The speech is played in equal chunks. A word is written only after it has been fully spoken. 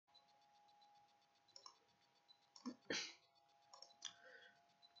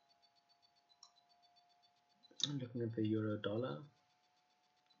looking at the euro dollar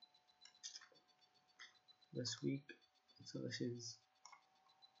this week. So this is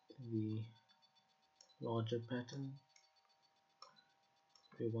the larger pattern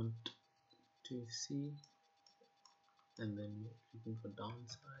we want to see, and then looking for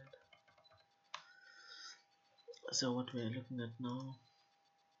downside. So what we are looking at now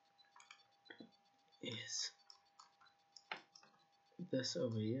is this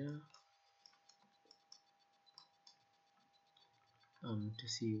over here, to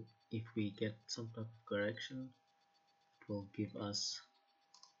see if we get some type of correction. It will give us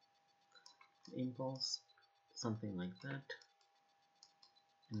an impulse, something like that,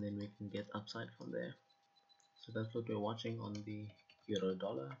 and then we can get upside from there. So that's what we're watching on the euro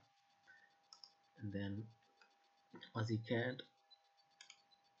dollar. And then Aussie CAD,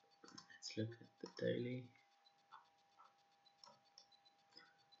 let's look at the daily.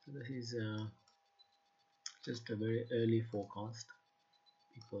 So this is just a very early forecast,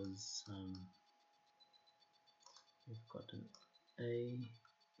 because we've got an A,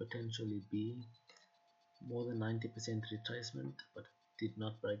 potentially B, more than 90% retracement, but did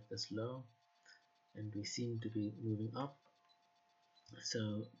not break this low, and we seem to be moving up.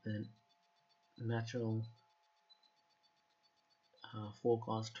 So the natural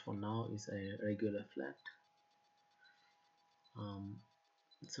forecast for now is a regular flat.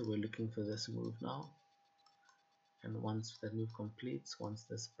 So we're looking for this move now, and once that move completes, once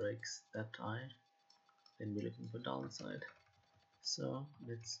this breaks that high, then we're looking for downside. So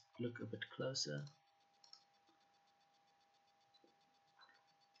let's look a bit closer.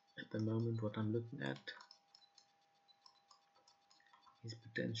 At the moment, what I'm looking at is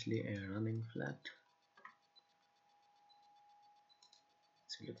potentially a running flat.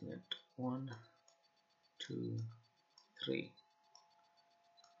 So looking at 1, 2, 3,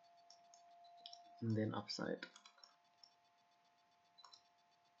 and then upside.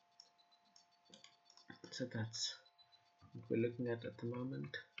 So that's what we're looking at the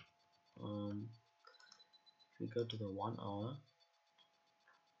moment. If we go to the 1 hour,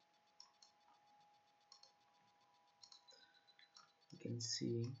 you can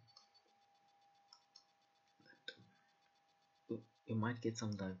see that we might get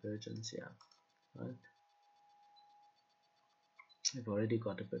some divergence here, right? We've already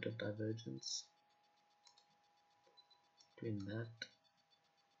got a bit of divergence between that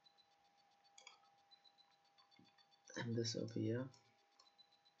and this over here.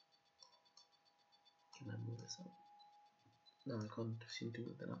 Can I move this up? No, I can't seem to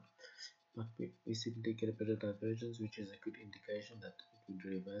move that up. But we seem to get a bit of divergence, which is a good indication that it would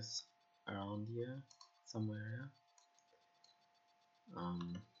reverse around here, somewhere here.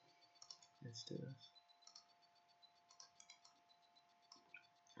 Let's do this.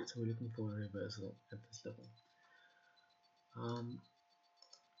 So we're looking for a reversal at this level.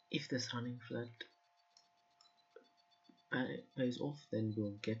 If this running flat pays off, then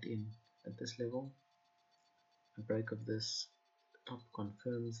we'll get in at this level. A break of this top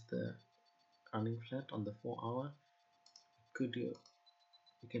confirms the running flat on the 4 hour. You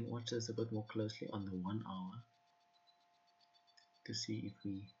can watch this a bit more closely on the 1 hour to see if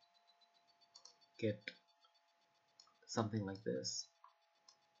we get something like this,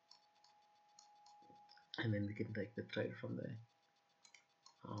 and then we can take the trade from there.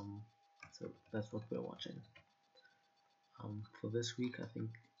 So that's what we're watching. For this week, I think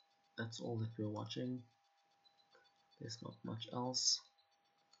that's all that we're watching. There's not much else,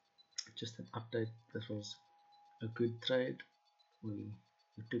 just an update. This was a good trade. We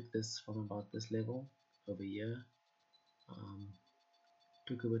took this from about this level over here,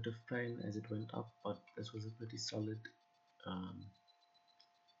 took a bit of pain as it went up, but this was a pretty solid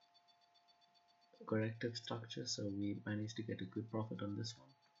corrective structure, so we managed to get a good profit on this one.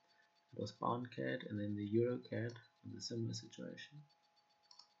 It was pound CAD, and then the euro CAD was a similar situation.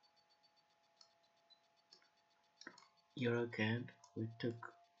 Euro CAD, we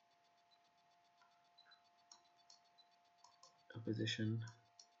took a position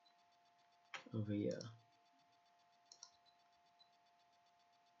over here.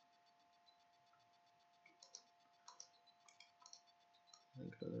 I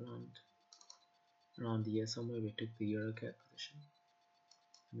think it was around here somewhere. We took the euro CAD position,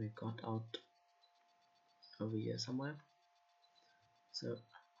 and we got out over here somewhere. So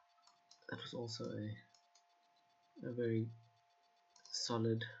that was also a very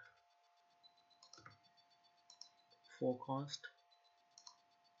solid forecast.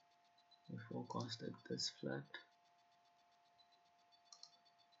 We forecasted this flat.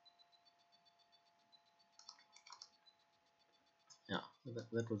 Yeah,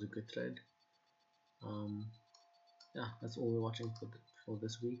 that was a good trade. yeah, that's all we're watching for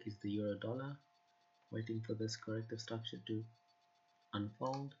this week is the euro dollar, waiting for this corrective structure to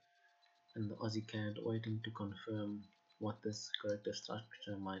unfold, and the Aussie CAD waiting to confirm what this corrective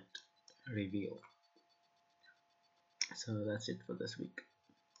structure might reveal. So that's it for this week.